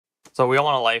So we all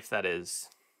want a life that is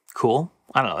cool.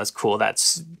 I don't know, that's cool,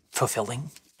 that's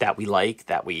fulfilling, that we like,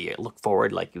 that we look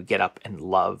forward, like you get up and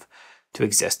love to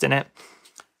exist in it.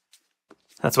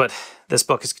 That's what this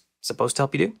book is supposed to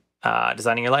help you do.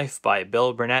 Designing Your Life by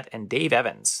Bill Burnett and Dave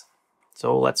Evans.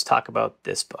 So let's talk about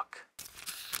this book.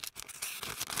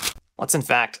 Let's in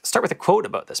fact start with a quote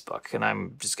about this book, and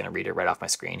I'm just going to read it right off my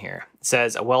screen here. It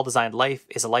says, "A well-designed life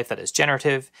is a life that is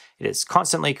generative. It is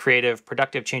constantly creative,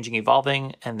 productive, changing,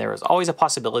 evolving, and there is always a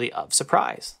possibility of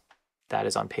surprise." That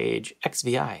is on page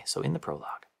XVI, so in the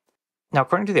prologue. Now,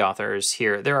 according to the authors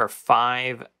here, there are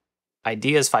 5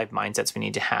 ideas, 5 mindsets we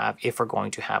need to have if we're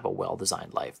going to have a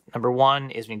well-designed life. Number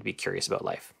 1 is we need to be curious about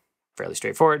life. Fairly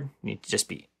straightforward. You need to just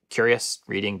be curious,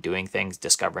 reading, doing things,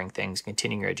 discovering things,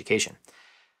 continuing your education.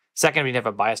 Second, we need to have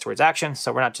a bias towards action.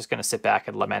 So we're not just going to sit back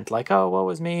and lament like, oh, woe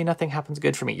is me, nothing happens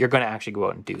good for me. You're going to actually go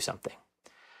out and do something.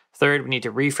 Third, we need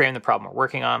to reframe the problem we're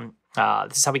working on.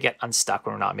 This is how we get unstuck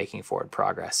when we're not making forward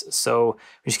progress. So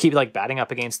we just keep like batting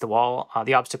up against the wall.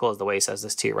 The obstacle is the way it says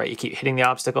this too, right? You keep hitting the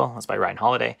obstacle. That's by Ryan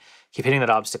Holiday. Keep hitting that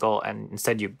obstacle, and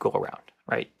instead you go around,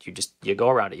 right? You go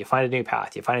around it. You find a new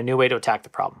path. You find a new way to attack the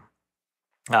problem.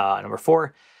 Number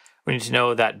 4, we need to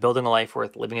know that building a life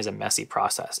worth living is a messy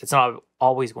process. It's not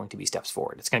always going to be steps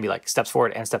forward. It's going to be like steps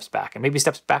forward and steps back, and maybe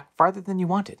steps back farther than you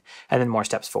wanted, and then more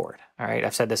steps forward. All right.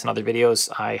 I've said this in other videos.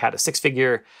 I had a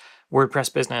 6-figure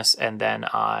WordPress business, and then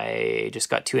I just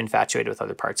got too infatuated with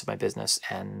other parts of my business,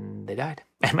 and they died.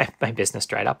 And my business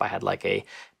dried up. I had like a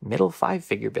middle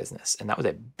 5-figure business, and that was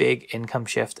a big income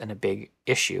shift and a big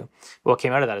issue. What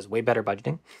came out of that is way better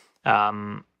budgeting,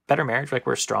 better marriage, like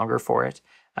we're stronger for it.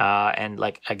 And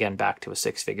like, again, back to a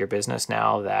 6-figure business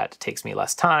now that takes me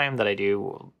less time, that I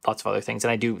do lots of other things.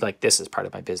 And I do like this as part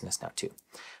of my business now too.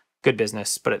 Good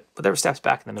business, but there were steps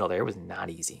back in the middle there. It was not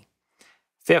easy.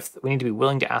 5th, we need to be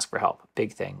willing to ask for help.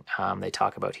 Big thing they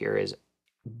talk about here is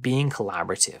being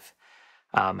collaborative.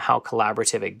 How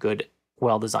collaborative a good,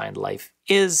 well-designed life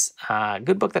is. A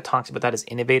good book that talks about that is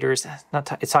Innovators.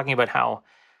 It's talking about how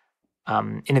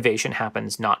innovation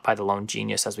happens not by the lone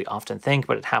genius as we often think,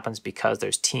 but it happens because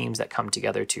there's teams that come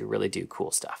together to really do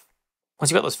cool stuff. Once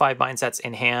you've got those 5 mindsets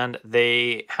in hand,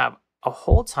 they have a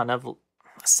whole ton of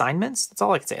assignments. That's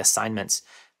all I can say, assignments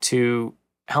to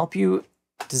help you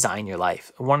design your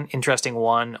life. One interesting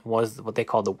one was what they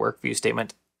call the work view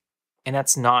statement. And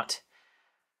that's not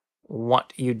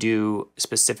what you do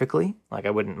specifically. Like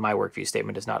my work view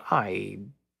statement is not, I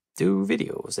do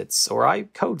videos, or I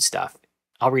code stuff.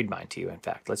 I'll read mine to you, in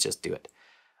fact. Let's just do it.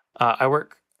 I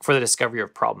work for the discovery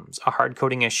of problems. A hard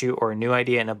coding issue or a new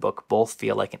idea in a book both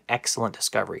feel like an excellent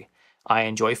discovery. I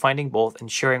enjoy finding both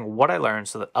and sharing what I learned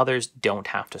so that others don't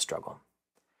have to struggle.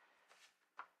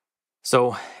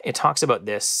 So it talks about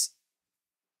this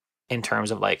in terms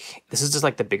of like, this is just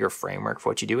like the bigger framework for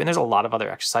what you do. And there's a lot of other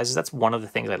exercises. That's one of the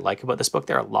things I like about this book.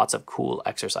 There are lots of cool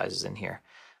exercises in here.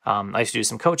 I used to do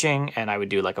some coaching, and I would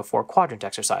do like a 4-quadrant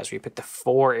exercise where you pick the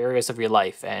 4 areas of your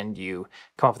life and you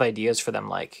come up with ideas for them,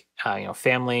 like,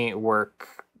 family,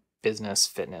 work, business,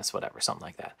 fitness, whatever, something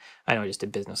like that. I know I just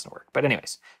did business and work, but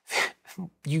anyways,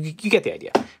 you get the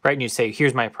idea, right? And you say,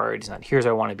 here's my priorities, and here's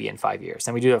where I want to be in 5 years.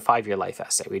 Then we do a 5-year life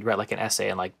essay. We'd write like an essay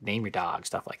and like name your dog,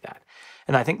 stuff like that.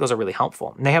 And I think those are really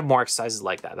helpful. And they have more exercises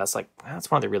like that. That's one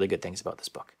of the really good things about this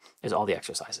book, is all the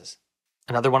exercises.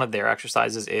 Another one of their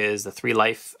exercises is the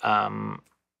 3-life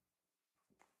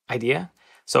idea.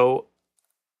 So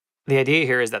the idea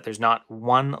here is that there's not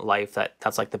one life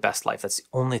that's like the best life. That's the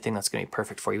only thing that's going to be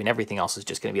perfect for you, and everything else is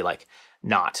just going to be like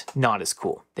not as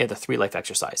cool. They have the 3-life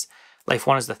exercise. Life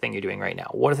 1 is the thing you're doing right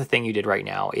now. What if the thing you did right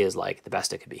now is like the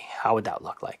best it could be? How would that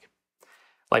look like?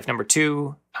 Life number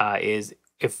 2 is,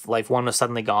 if life 1 was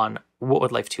suddenly gone, what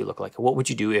would life 2 look like? What would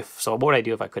you do what would I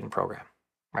do if I couldn't program,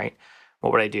 right?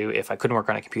 What would I do if I couldn't work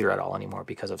on a computer at all anymore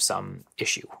because of some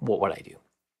issue? What would I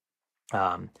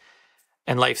do?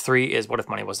 And life 3 is, what if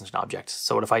money wasn't an object?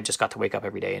 So what if I just got to wake up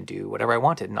every day and do whatever I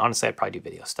wanted? And honestly, I'd probably do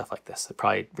videos, stuff like this. I'd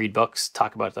probably read books,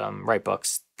 talk about them, write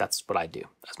books. That's what I'd do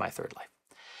as my 3rd life.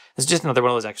 This is just another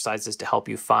one of those exercises to help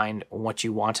you find what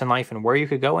you want in life and where you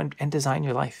could go and design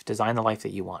your life, design the life that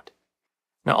you want.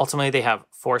 Now, ultimately, they have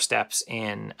 4 steps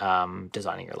in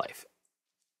designing your life.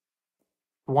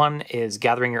 1 is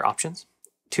gathering your options.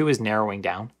 2 is narrowing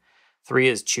down. 3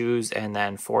 is choose. And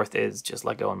then 4th is just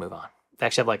let go and move on. They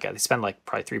actually have they spend like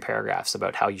probably 3 paragraphs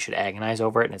about how you should agonize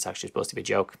over it. And it's actually supposed to be a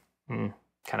joke. Kind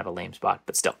of a lame spot,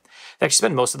 but still. They actually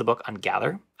spend most of the book on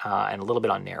gather and a little bit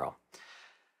on narrow.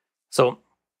 So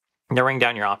narrowing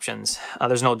down your options.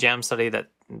 There's an old jam study that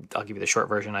I'll give you the short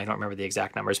version. I don't remember the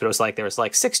exact numbers, but it was like there was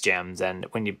like 6 jams, and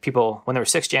when there were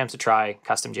 6 jams to try,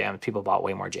 custom jams, people bought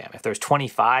way more jam. If there's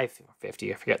 25,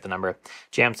 50, I forget the number,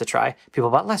 jams to try, people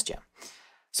bought less jam.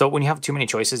 So when you have too many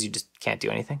choices, you just can't do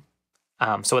anything.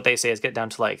 So what they say is get down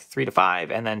to like 3 to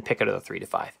 5, and then pick out of the 3 to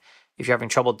 5. If you're having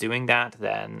trouble doing that,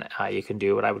 then you can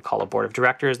do what I would call a board of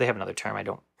directors. They have another term. I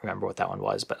don't remember what that one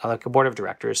was, but like a board of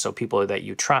directors. So people that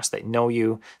you trust, that know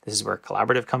you. This is where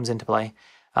collaborative comes into play.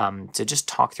 To just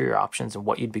talk through your options and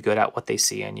what you'd be good at, what they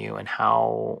see in you, and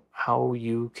how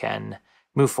you can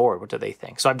move forward. What do they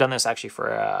think? So I've done this actually for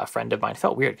a friend of mine. It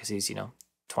felt weird because he's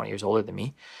 20 years older than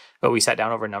me. But we sat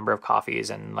down over a number of coffees,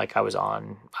 and like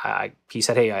he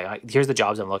said, hey, here's the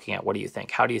jobs I'm looking at. What do you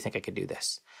think? How do you think I could do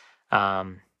this?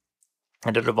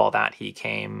 And out of all that, he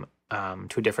came to a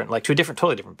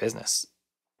totally different business.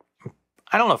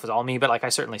 I don't know if it's all me, but like I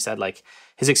certainly said, like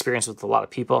his experience with a lot of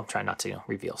people. I'm trying not to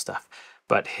reveal stuff,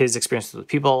 but his experience with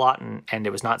people a lot, and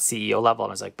it was not CEO level.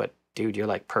 And I was like, but dude, you're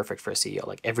like perfect for a CEO.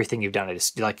 Like everything you've done, I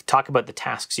just like talk about the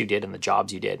tasks you did and the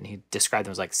jobs you did, and he described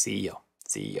them as like CEO.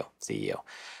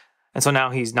 And so now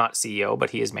he's not CEO,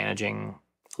 but he is managing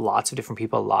lots of different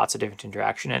people, lots of different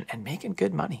interaction, and making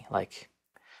good money. Like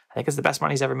I think it's the best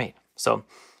money he's ever made. So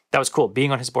that was cool.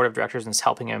 Being on his board of directors and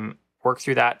helping him work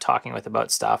through that, talking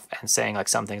about stuff, and saying like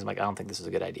some things I'm like, I don't think this is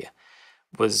a good idea,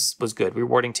 was good,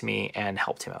 rewarding to me, and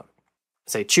helped him out.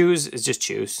 Say choose.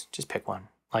 Just pick one.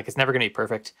 Like it's never going to be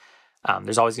perfect.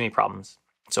 There's always going to be problems.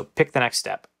 So pick the next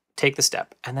step, take the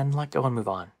step, and then let go and move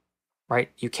on. Right?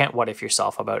 You can't what if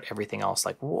yourself about everything else.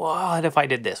 Like, what if I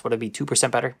did this? Would it be 2%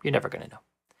 better? You're never going to know.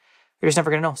 You're just never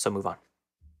going to know. So move on.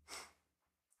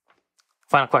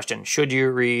 Final question. Should you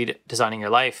read Designing Your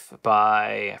Life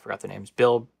by, I forgot their names,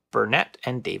 Bill Burnett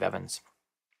and Dave Evans?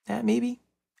 Maybe.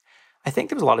 I think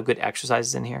there was a lot of good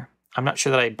exercises in here. I'm not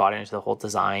sure that I bought into the whole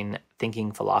design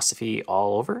thinking philosophy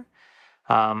all over.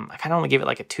 I kind of only gave it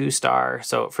like a 2-star.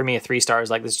 So for me, a 3-star is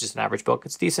like, this is just an average book.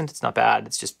 It's decent. It's not bad.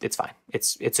 It's fine.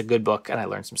 It's a good book, and I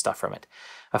learned some stuff from it.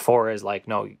 A 4 is like,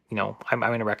 no, I'm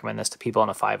going to recommend this to people. And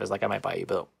a 5 is like, I might buy you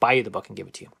the book and give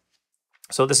it to you.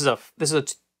 So this is a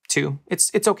 2.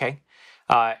 It's okay.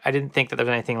 I didn't think that there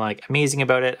was anything like amazing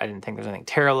about it. I didn't think there's anything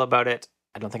terrible about it.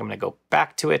 I don't think I'm going to go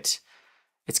back to it.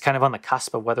 It's kind of on the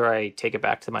cusp of whether I take it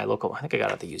back to my local. I think I got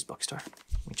it at the used bookstore.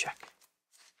 Let me check.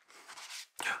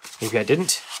 Maybe I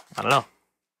didn't. I don't know.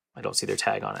 I don't see their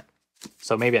tag on it.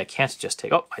 So maybe I can't just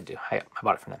take. Oh, I do. I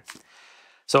bought it from them.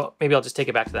 So maybe I'll just take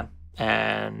it back to them,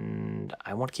 and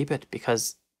I won't keep it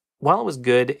because while it was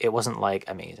good, it wasn't like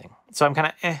amazing. So I'm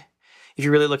kind of If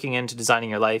you're really looking into designing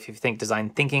your life, if you think design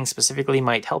thinking specifically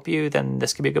might help you, then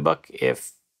this could be a good book.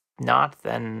 If not,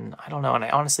 then I don't know. And I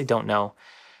honestly don't know.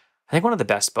 I think one of the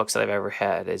best books that I've ever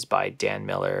had is by Dan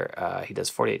Miller. He does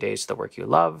 48 Days to the Work You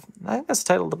Love. I think that's the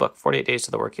title of the book, 48 Days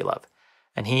to the Work You Love.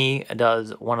 And he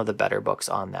does one of the better books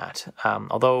on that.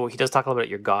 Although he does talk a little bit about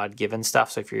your God-given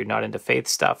stuff. So if you're not into faith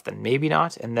stuff, then maybe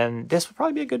not. And then this would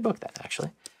probably be a good book then,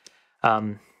 actually.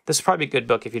 This would probably be a good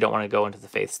book if you don't want to go into the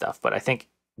faith stuff. But I think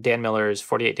Dan Miller's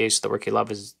 48 Days to the Work You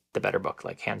Love is the better book,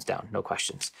 like hands down, no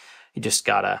questions. You just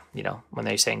gotta, when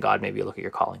they're saying God, maybe you look at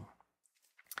your calling.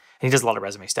 And he does a lot of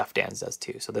resume stuff. Dan's does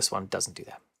too. So this one doesn't do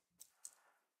that.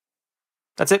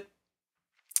 That's it.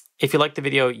 If you liked the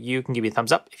video, you can give me a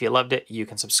thumbs up. If you loved it, you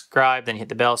can subscribe, then hit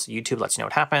the bell so YouTube lets you know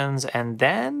what happens. And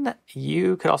then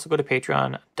you could also go to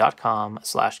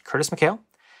patreon.com/Curtis McHale.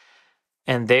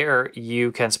 And there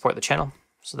you can support the channel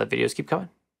so that videos keep coming.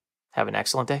 Have an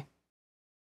excellent day.